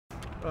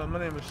My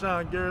name is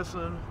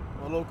Garrison.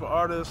 I'm a local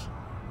artist.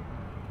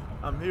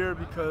 I'm here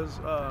because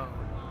I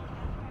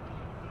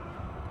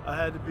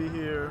had to be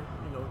here,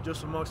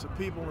 just amongst the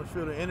people and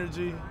feel the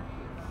energy.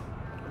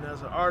 And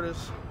as an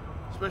artist,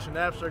 especially an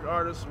abstract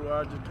artist, where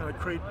I just kind of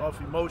create off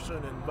emotion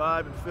and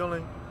vibe and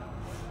feeling,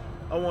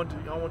 I want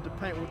to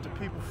paint what the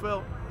people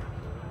felt,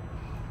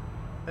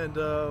 and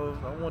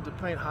I wanted to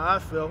paint how I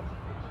felt.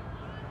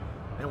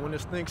 And when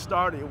this thing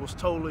started, it was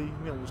totally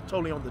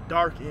on the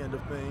dark end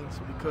of things,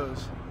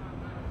 because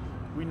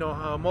we know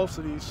how most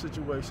of these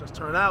situations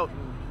turn out,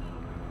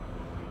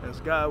 and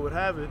as God would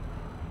have it,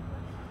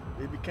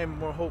 it became a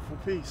more hopeful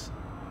piece.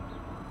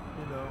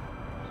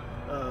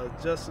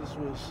 Justice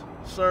was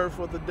served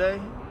for the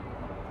day.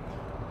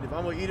 If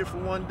I'm gonna eat it for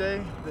one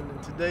day, then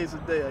today's the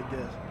day, I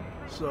guess.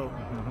 So,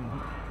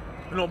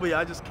 but yeah,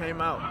 I just came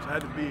out. So I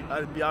had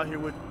to be out here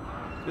with.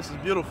 This is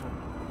beautiful.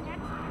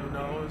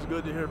 It's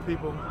good to hear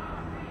people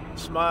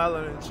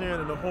smiling and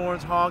cheering and the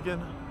horns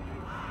honking,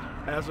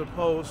 as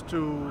opposed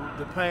to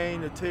the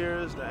pain, the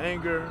tears, the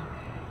anger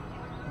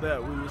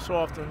that we so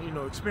often,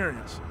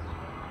 experience.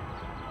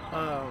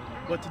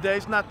 But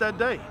today's not that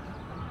day,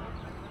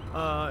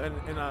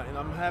 and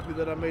I'm happy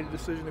that I made a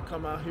decision to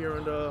come out here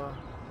and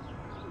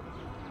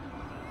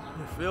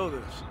feel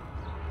this.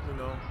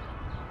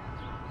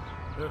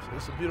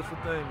 It's a beautiful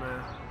thing,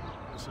 man.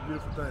 It's a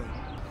beautiful thing.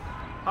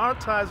 Art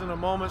ties into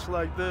moments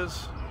like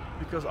this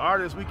because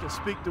artists, we can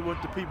speak to what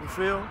the people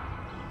feel.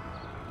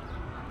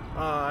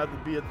 Either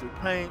be it through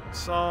paint,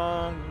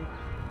 song,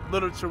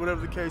 literature,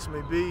 whatever the case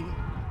may be.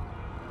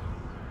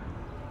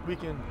 We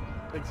can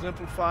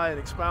exemplify and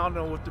expound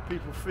on what the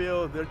people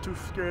feel. If they're too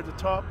scared to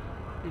talk,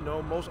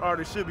 most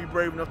artists should be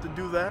brave enough to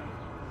do that.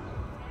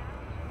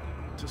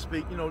 To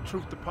speak,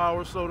 truth to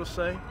power, so to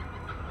say,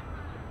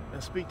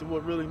 and speak to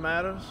what really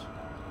matters.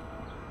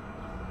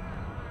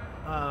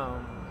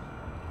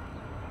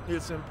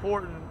 It's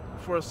important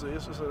for us to,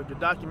 it's just a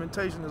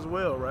documentation as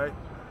well, right?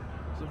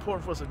 It's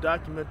important for us to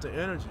document the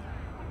energy.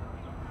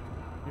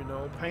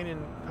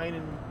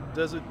 Painting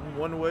does it in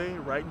one way,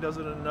 writing does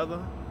it in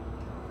another,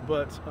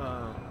 but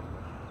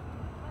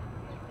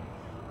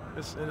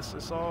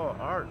it's all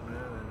art, man.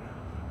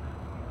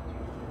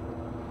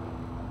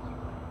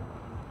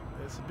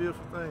 It's a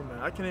beautiful thing, man.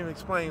 I can't even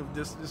explain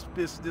this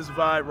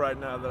vibe right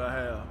now that I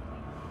have.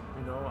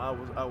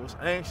 I was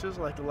anxious,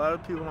 like a lot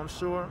of people, I'm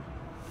sure.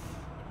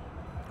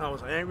 I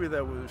was angry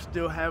that we're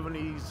still having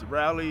these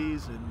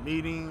rallies and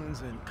meetings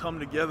and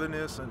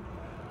come-togetherness, and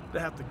to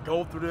have to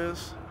go through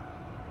this.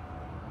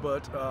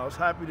 But I was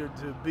happy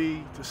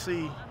to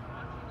see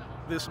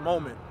this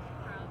moment.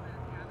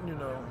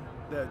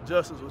 That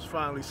justice was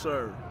finally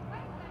served.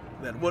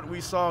 That what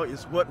we saw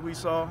is what we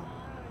saw,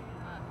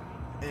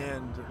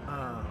 and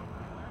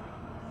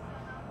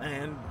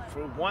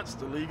for once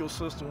the legal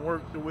system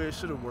worked the way it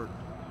should have worked.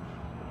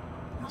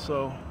 And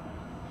so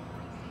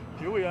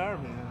here we are,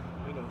 man.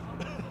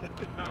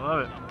 I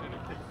love it.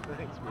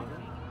 Thanks, man.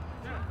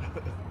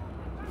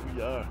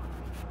 We are.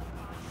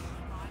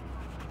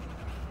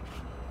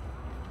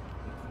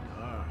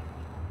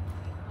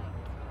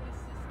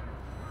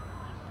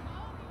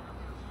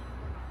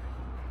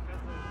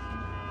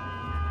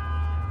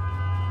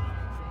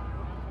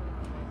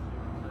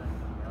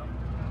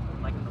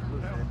 Like in the blue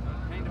day.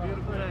 Ain't a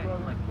beautiful day.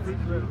 Like a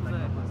beautiful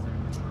day.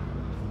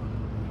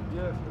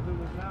 Yes, because it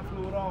was not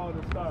blue at all at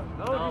the start.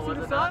 No, you see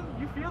the sun?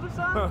 You feel the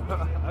sun?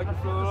 I can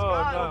feel it all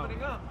now.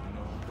 Opening up.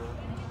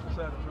 What's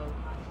that, bro?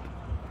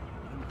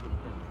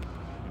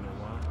 You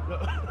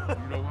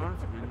know why?